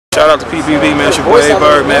Shout out to PPV, man. It's your boy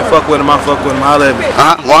A-Bird, man. Fuck with him, I fuck with him. Holla at me.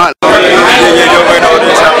 What? Yeah, you already know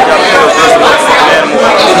this.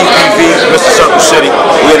 PPV, Mr. Circle City.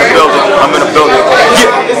 We in the building. I'm in the building.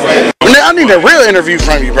 Yeah. I need a real interview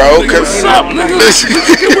from you, bro. Cause I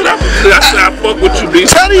fuck with you, B.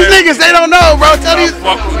 Tell these niggas they don't know, bro. Tell these.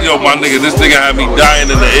 Yo, my nigga, this nigga had me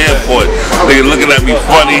dying in the airport. Nigga looking at me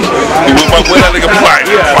funny. Where that nigga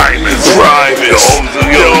private?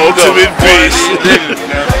 Ultimate beast.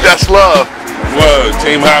 That's love. Word,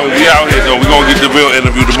 Team Howard, we out here though. We gonna get the real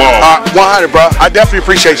interview tomorrow. 100, bro. I definitely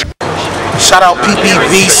appreciate you. Shout out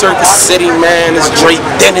PPV, Circus City, man. It's Drake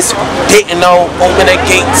Dennis. Didn't know. Open the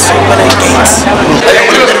gates. Open the gates.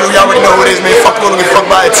 Y'all already know what it is, man. Fuck with me. Fuck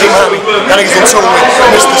by it. Team Howard. Y'all niggas in tune with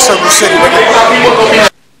Mr. Circle City, nigga.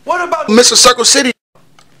 What about Mr. Circle City?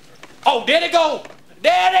 Oh, there they go.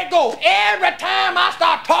 There they go. Every time I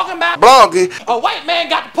start talking about blogging, a white man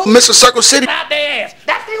got to put Mr. Circle City out their ass.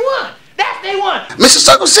 That's the one. That's the one. Mr.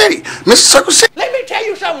 Circle City. Mr. Circle City. Let me tell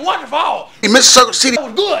you something wonderful. Mr. Circle City It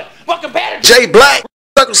was good, but compared to Jay Black,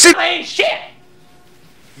 Circle City ain't shit.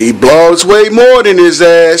 He blogs way more than his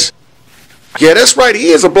ass. Yeah, that's right. He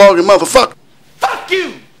is a blogging motherfucker. Fuck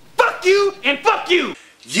you, and fuck you.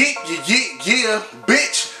 Yeah,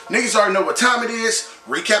 bitch. Niggas already know what time it is.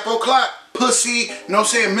 Recap o'clock. Pussy. You know what I'm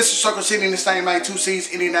saying? Mr. Circle City in the same lane. 2 C's.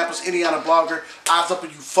 Indianapolis, Indiana blogger. Eyes up on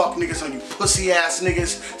you fuck niggas, on you pussy ass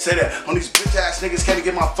niggas. Say that on these bitch ass niggas. Can't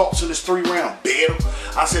get my thoughts in this 3-round battle.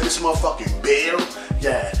 I said this motherfucking battle.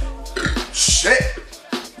 Yeah. Shit.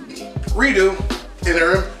 Redo.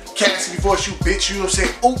 Interim. Cassidy voice you bitch. You know what I'm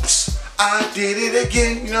saying? Oops. I did it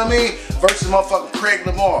again. You know what I mean? Versus motherfucking Craig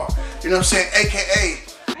Lamar. You know what I'm saying? AKA.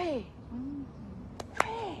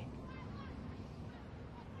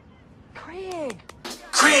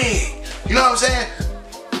 Craig, you know what I'm saying?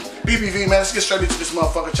 PPV, man, let's get straight into this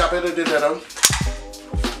motherfucker. Chop it,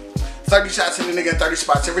 30 shots in the nigga in 30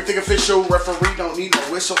 spots. Everything official. Referee don't need no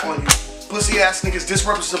whistle on you. Pussy ass niggas, this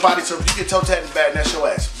represents the body, so if you get toe tagged bad, that's your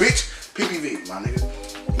ass. Bitch, PPV, my nigga.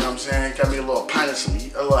 You know what I'm saying? Got me a little pint of some,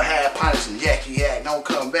 a little half pint of some yakky yak. Don't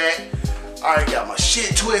come back. Already got my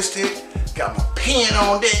shit twisted. Got my pen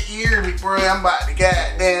on that. You hear me, bro? I'm about to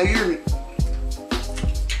goddamn, you hear me?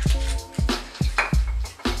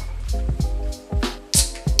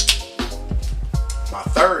 My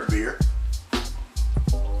third beer.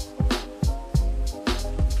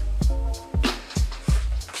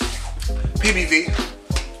 PBV.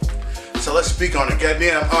 So let's speak on it.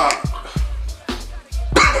 Goddamn.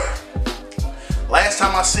 Last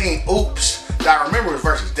time I seen Oops that I remember was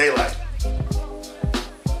versus Daylight.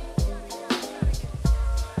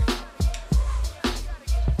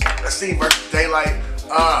 Let's see versus Daylight.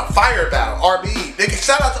 Fire Battle, RBE. Nigga,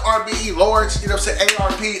 shout out to RBE, Lords, you know what I'm saying?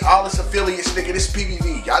 ARP, all this affiliates, nigga. This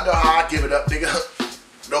PBV. Y'all know how I give it up, nigga.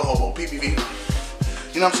 No homo, PBV.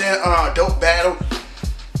 You know what I'm saying? Dope battle.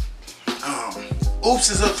 Oops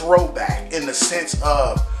is a throwback in the sense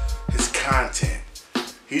of his content.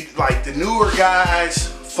 He, like, the newer guys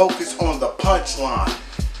focus on the punchline.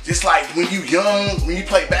 Just like when you young, when you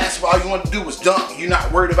play basketball, all you want to do is dunk. You're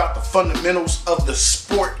not worried about the fundamentals of the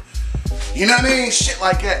sport. You know what I mean? Shit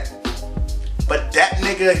like that. But that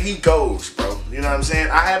nigga, he goes, bro. You know what I'm saying?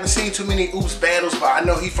 I haven't seen too many Oops battles, but I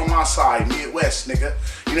know he from my side, Midwest, nigga.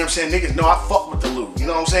 You know what I'm saying? Niggas know I fuck with the loot. You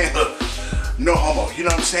know what I'm saying? No homo. You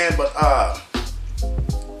know what I'm saying? But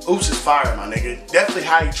Oops is fire, my nigga. Definitely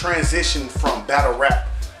how he transitioned from battle rap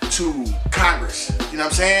to Congress. You know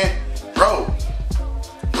what I'm saying? Bro,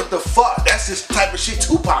 what the fuck? That's this type of shit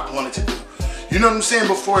Tupac wanted to do. You know what I'm saying?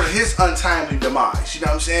 Before his untimely demise. You know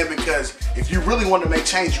what I'm saying? Because if you really want to make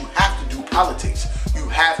change, you have to do politics. You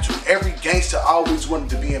have to. Every gangster always wanted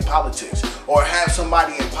to be in politics. Or have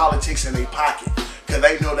somebody in politics in their pocket. Because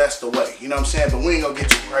they know that's the way. You know what I'm saying? But we ain't going to get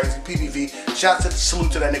too crazy. PPV, shout out to the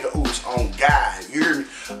salute to that nigga Oops on God. You hear me?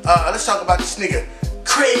 Let's talk about this nigga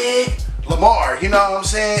Craig Lamar. You know what I'm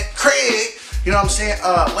saying? Craig. You know what I'm saying?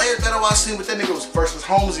 Last battle I seen with that nigga was versus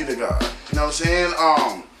Holmesy the God. You know what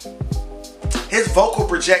I'm saying? His vocal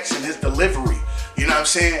projection, his delivery, you know what I'm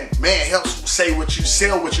saying? Man, helps say what you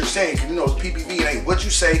sell what you're saying. Cause you know, it's PPV, it ain't what you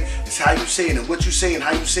say, it's how you say it. And what you say and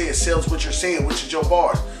how you say it sells what you're saying, which is your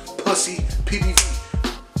bars. Pussy, PPV.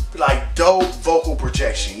 Like dope vocal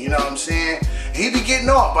projection, you know what I'm saying? And he be getting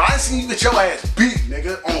off, but I ain't seen you get your ass beat,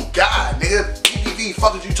 nigga. On God, nigga. PPV,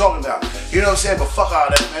 fuck what you talking about? You know what I'm saying? But fuck all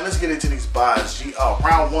that, man. Let's get into these buys.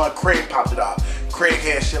 Round 1, Craig popped it off. Craig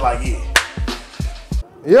had shit like, yeah.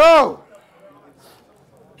 Yo!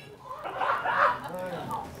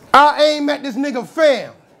 I aim at this nigga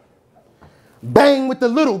fam. Bang with the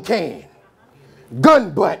little can.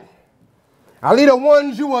 Gun butt. I leave the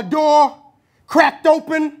ones you adore cracked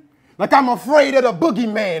open Like I'm afraid of the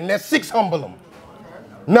boogeyman, let 6 humble him.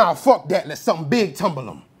 Nah, fuck that, let something big tumble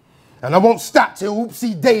him. And I won't stop till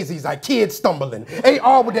oopsie daisies like kids stumbling.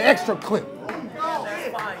 AR with the extra clip.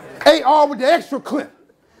 AR with the extra clip.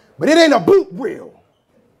 But it ain't a boot reel.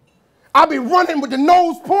 I be running with the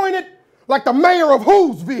nose pointed like the mayor of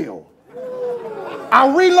Whoville.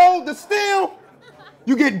 I reload the steel,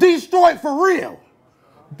 you get destroyed for real.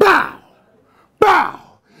 Bow, bow.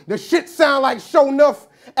 The shit sound like Show Enough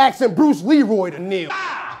asking Bruce Leroy to kneel.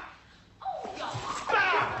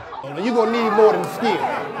 You gonna need more than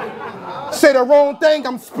skill. Say the wrong thing,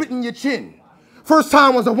 I'm splitting your chin. First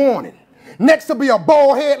time was a warning. Next will be a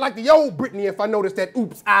bald head like the old Britney if I notice that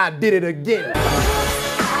oops, I did it again.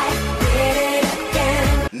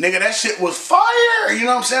 Nigga, that shit was fire, you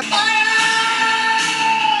know what I'm saying? Fire!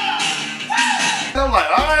 I'm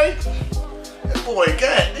like, alright. That boy,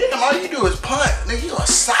 goddamn, all you do is punt. Nigga, you a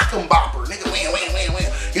sock 'em bopper. Nigga, win.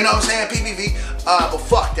 You know what I'm saying? PPV. But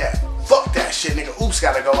fuck that. Fuck that shit, nigga. Oops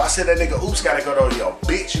gotta go. I said that nigga Oops gotta go though, yo,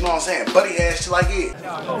 bitch. You know what I'm saying? Buddy ass shit like it.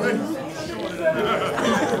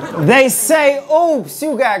 They say, oops,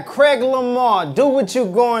 you got Craig Lamar. Do what you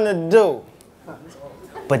going to do.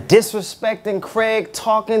 But disrespecting Craig,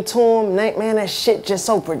 talking to him, man, that shit just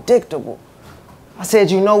so predictable. I said,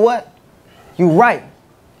 you know what? You right.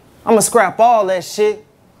 I'ma scrap all that shit.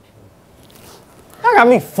 That got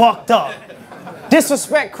me fucked up.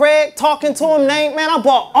 Disrespect Craig, talking to him, man, I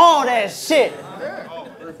bought all that shit.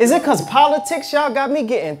 Is it cause politics y'all got me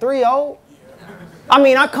getting 3-0? I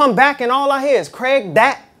mean, I come back and all I hear is Craig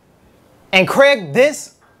that and Craig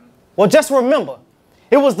this. Well, just remember,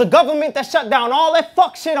 it was the government that shut down all that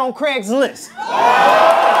fuck shit on Craig's list.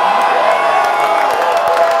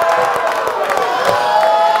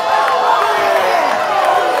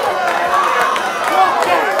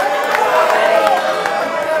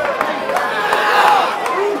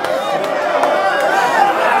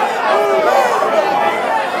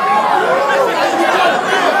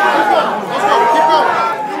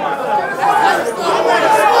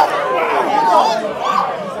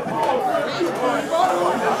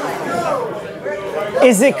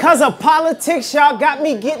 Is it cause of politics y'all got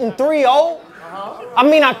me getting 3-0? I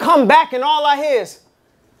mean, I come back and all I hear is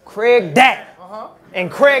Craig that and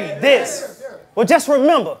Craig this. Well, just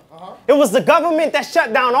remember, it was the government that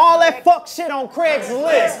shut down all that fuck shit on Craig's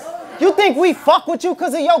list. You think we fuck with you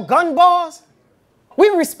cause of your gun bars? We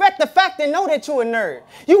respect the fact and know that you a nerd.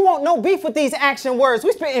 You want no beef with these action words.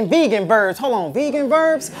 We spitting vegan verbs. Hold on, vegan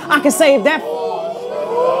verbs? I can save that.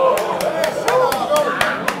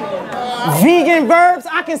 Vegan verbs,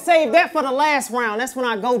 I can save that for the last round. That's when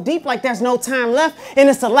I go deep like there's no time left and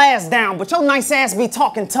it's the last down. But your nice ass be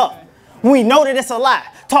talking tough. We know that it's a lie.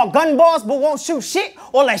 Talk gun bars but won't shoot shit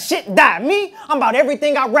or let shit die. Me, I'm about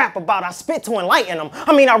everything I rap about. I spit to enlighten them.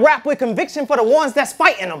 I mean, I rap with conviction for the ones that's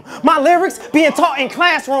fighting them. My lyrics being taught in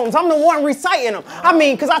classrooms. I'm the one reciting them. I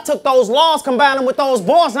mean, cause I took those laws, combined them with those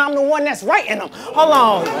bars, and I'm the one that's writing them. Hold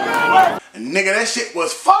on. Nigga, that shit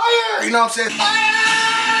was fire. You know what I'm saying? Fire!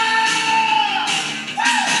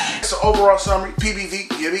 So overall summary,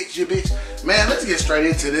 PPV, your bitch. Man, let's get straight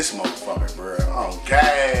into this motherfucker, bro. Oh,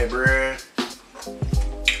 God, bro.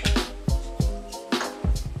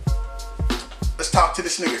 Let's talk to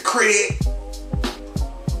this nigga, Craig.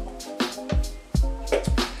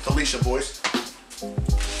 Felicia voice.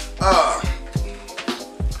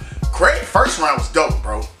 Craig, first round was dope,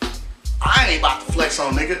 bro. I ain't about to flex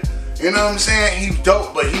on nigga. You know what I'm saying? He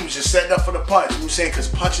dope, but he was just setting up for the punch. You know saying? Cause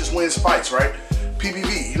punches wins fights, right?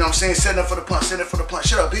 PPV, you know what I'm saying? Setting up for the punch, setting up for the punch.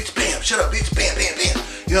 Shut up, bitch, bam, shut up, bitch, bam, bam, bam.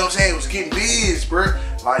 You know what I'm saying? It was getting biz, bro.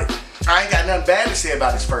 Like, I ain't got nothing bad to say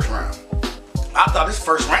about this first round. I thought this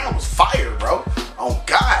first round was fire, bro. Oh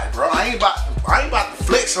God, bro. I ain't about to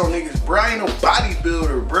flex on niggas, bro. I ain't no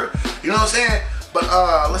bodybuilder, bro. You know what I'm saying? But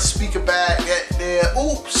let's speak about goddamn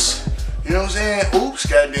Oops. You know what I'm saying? Oops,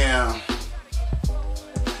 goddamn.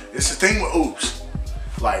 It's the thing with Oops.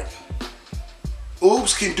 Like,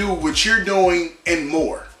 Oops can do what you're doing and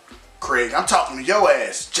more. Craig, I'm talking to your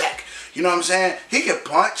ass, Jack. You know what I'm saying? He can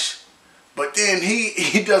punch, but then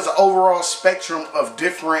he does an overall spectrum of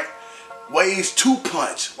different ways to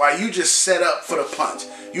punch while you just set up for the punch.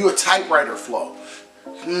 You a typewriter flow.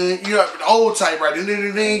 You have an old typewriter.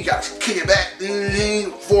 You got to kick it back.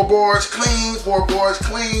 4 bars clean, 4 bars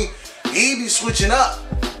clean. He be switching up.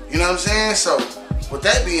 You know what I'm saying? So with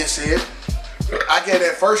that being said, I gave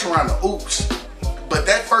that first round to Oops. But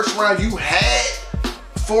that first round you had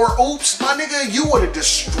for Oops, my nigga, you would have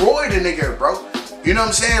destroyed a nigga, bro. You know what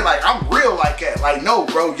I'm saying? Like, I'm real like that. Like, no,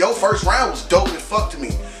 bro, your first round was dope as fuck to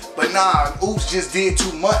me. But nah, Oops just did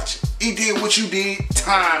too much. He did what you did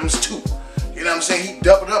 ×2. You You know what I'm saying? He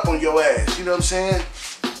doubled up on your ass. You know what I'm saying?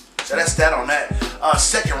 So that's that on that.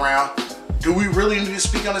 Second round. Do we really need to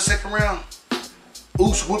speak on the second round?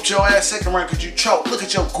 Ooops whooped your ass second round because you choked. Look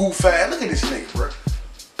at your goof ass. Look at this nigga, bro.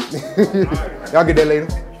 Y'all get that later.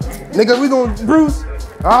 Nigga, we gon' Bruce.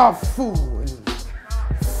 Ah, fool.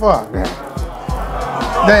 Fuck that.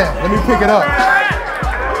 Damn, let me pick it up.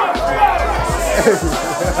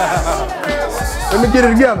 Let me get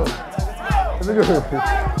it together. Let me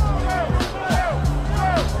go.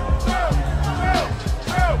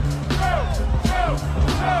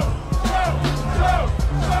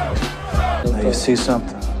 Now you see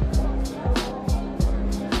something.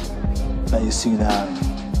 Now you see that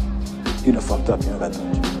you done fucked up, you know that,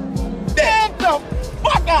 don't you? Get the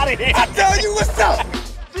fuck out of here! I tell you what's up!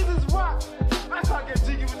 This is why I can't get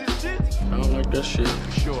jiggy with this shit. I don't like that shit.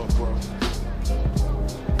 For sure, bro.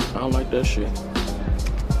 I don't like that shit.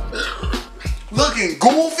 Looking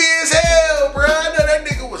goofy as hell, bro. I know that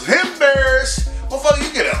nigga was embarrassed. Motherfucker,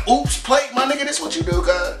 you get an oops plate, my nigga. This what you do,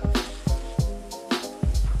 cuz.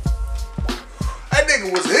 That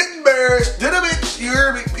nigga was embarrassed. Did a bitch. You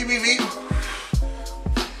heard me, PPV.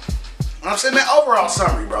 I'm saying that overall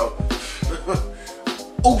summary, bro.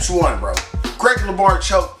 Oops won, bro. Greg Lamar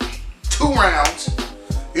choked 2 rounds.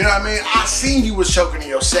 You know what I mean? I seen you was choking in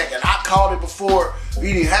your second. I called it before it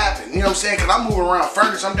didn't happen. You know what I'm saying? Cause I'm moving around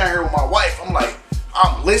furniture. I'm down here with my wife. I'm like,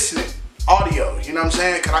 I'm listening. Audio. You know what I'm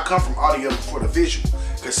saying? Cause I come from audio before the visual.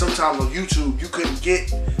 Cause sometimes on YouTube, you couldn't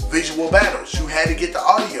get visual battles. You had to get the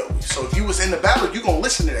audio. So if you was in the battle, you gonna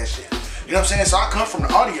listen to that shit. You know what I'm saying? So I come from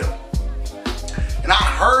the audio. And I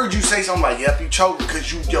heard you say something like, yep, you choked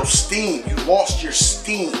because your steam, you lost your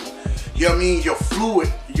steam. You know what I mean? Your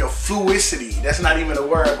fluidity. That's not even a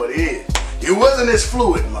word, but it is. It wasn't as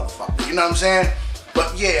fluid, motherfucker. You know what I'm saying?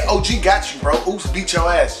 But yeah, OG got you, bro. Oops beat your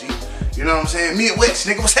ass, G. You know what I'm saying? Me and Witch,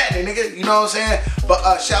 nigga, what's happening, nigga? You know what I'm saying?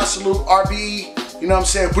 But shout salute, RB. You know what I'm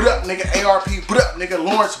saying? What up, nigga? ARP, what up, nigga?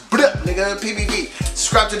 Lawrence, what up, nigga? PBV.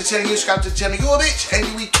 Subscribe to the channel, you subscribe to the channel. You a bitch, and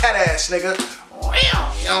you eat cat ass, nigga.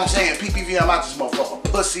 You know what I'm saying? PPV, I'm out this motherfucker.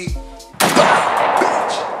 Pussy.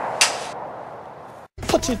 Bitch.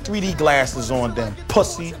 Put your 3D glasses on then,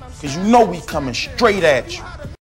 pussy, because you know we coming straight at you.